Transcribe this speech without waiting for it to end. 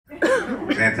It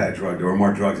was anti-drug. There were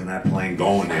more drugs in that plane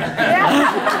going there.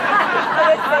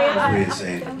 It was pretty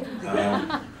insane.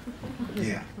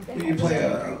 Yeah. You play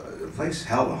a place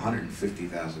held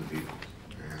 150,000 people.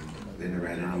 And they never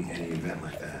had any event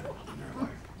like that in their life.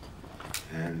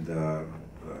 And,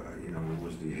 you know, it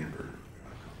was the hamburger.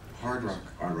 Hard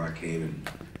Rock came and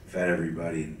fed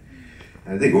everybody.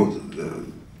 And I think the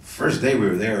first day we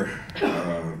were there,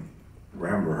 we're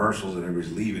having rehearsals and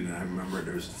everybody's leaving, and I remember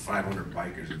there was 500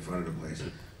 bikers in front of the place,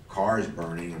 cars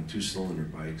burning on 2-cylinder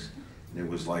bikes, and it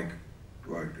was like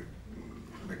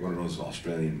one of those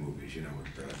Australian movies, you know, with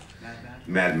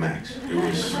Mad Max. It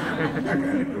was, I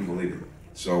couldn't believe it.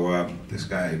 So this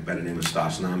guy by the name of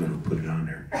Stasnamen who put it on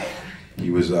there,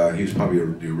 he was probably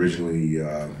originally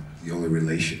the only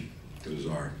relation to the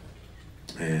Tsar,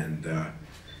 and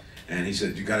he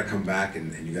said, you got to come back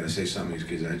and you got to say something to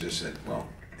these kids. I just said, well.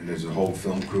 And there's a whole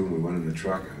film crew, and we went in the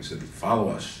truck, and we said, follow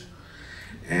us.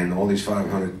 And all these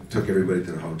 500 took everybody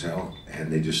to the hotel,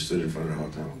 and they just stood in front of the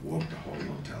hotel and woke the whole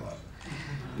hotel up.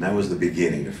 And that was the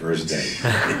beginning, the first day.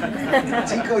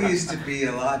 Tico used to be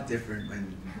a lot different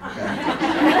when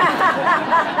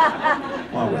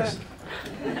Wild West.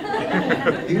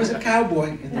 He was a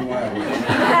cowboy in the Wild West.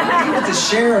 He was the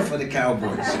sheriff of the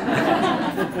cowboys.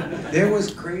 There was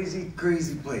crazy,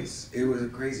 crazy place. It was a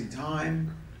crazy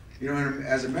time. You know, and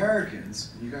as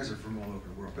Americans, you guys are from all over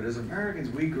the world, but as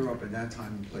Americans, we grew up in that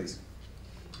time and place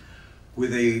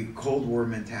with a Cold War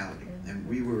mentality, and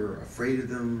we were afraid of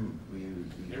them. We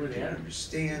didn't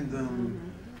understand them.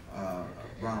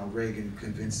 Ronald Reagan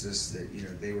convinced us that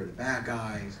they were the bad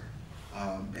guys,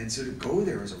 and so to go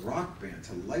there as a rock band,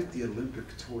 to light the Olympic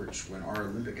torch when our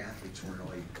Olympic athletes weren't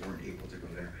able to go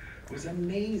there, was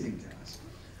amazing to us.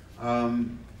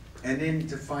 And then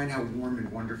to find how warm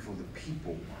and wonderful the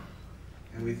people were.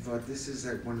 And we thought this is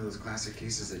like one of those classic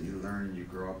cases that you learn and you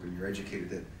grow up and you're educated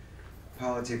that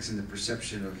politics and the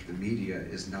perception of the media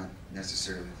is not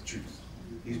necessarily the truth.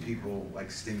 These people,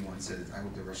 like Sting once said, I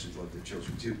hope the Russians love their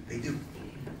children too. They do.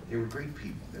 They were great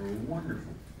people. They were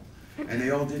wonderful. And they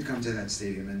all did come to that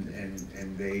stadium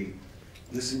and they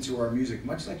listened to our music,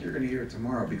 much like you're going to hear it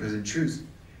tomorrow, because in truth,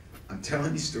 I'm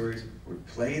telling you stories, we're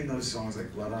playing those songs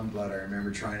like Blood on Blood. I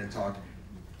remember trying to talk.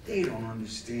 They don't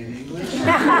understand English.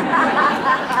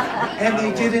 And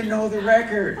they didn't know the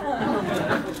record.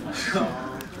 So,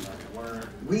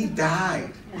 we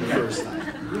died the first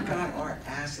night. We got our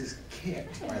asses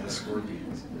kicked by the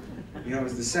Scorpions. You know, it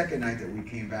was the second night that we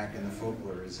came back, and the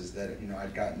folklore is that,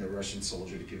 I'd gotten the Russian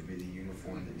soldier to give me the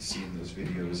uniform that you see in those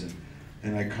videos,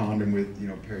 and I conned him with,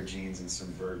 a pair of jeans and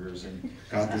some burgers, and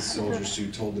got this soldier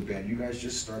suit, told the band, you guys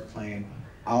just start playing.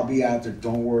 I'll be out there,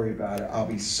 don't worry about it. I'll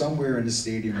be somewhere in the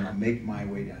stadium and I'll make my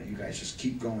way down. You guys just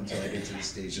keep going until I get to the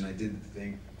stage. And I did the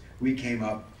thing. We came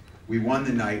up, we won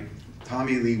the night.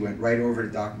 Tommy Lee went right over to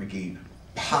Doc McGee,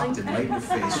 popped him right in the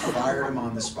face, fired him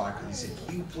on the spot. And he said,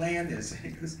 you planned this? And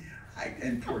he goes,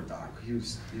 and poor Doc, he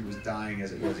was dying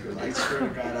as it was. He goes, I swear to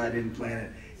God I didn't plan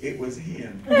it. It was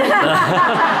him.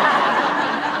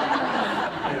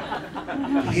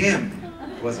 Him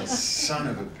was a son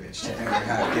of a bitch to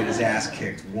ever get his ass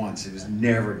kicked once. It was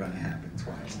never going to happen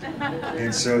twice.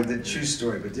 And so the true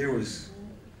story, but there was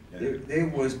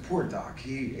poor Doc.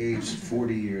 He aged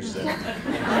 40 years old. It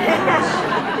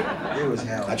was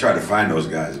hell. I tried to find those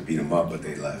guys and beat them up, but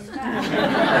they left.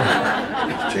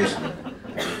 Chasing them.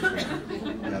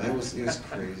 Yeah, it was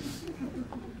crazy.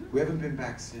 We haven't been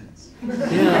back since.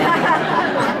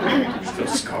 Still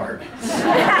scarred.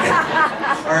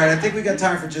 All right, I think we got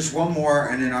time for just one more,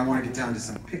 and then I want to get down to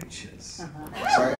some pictures. Sorry.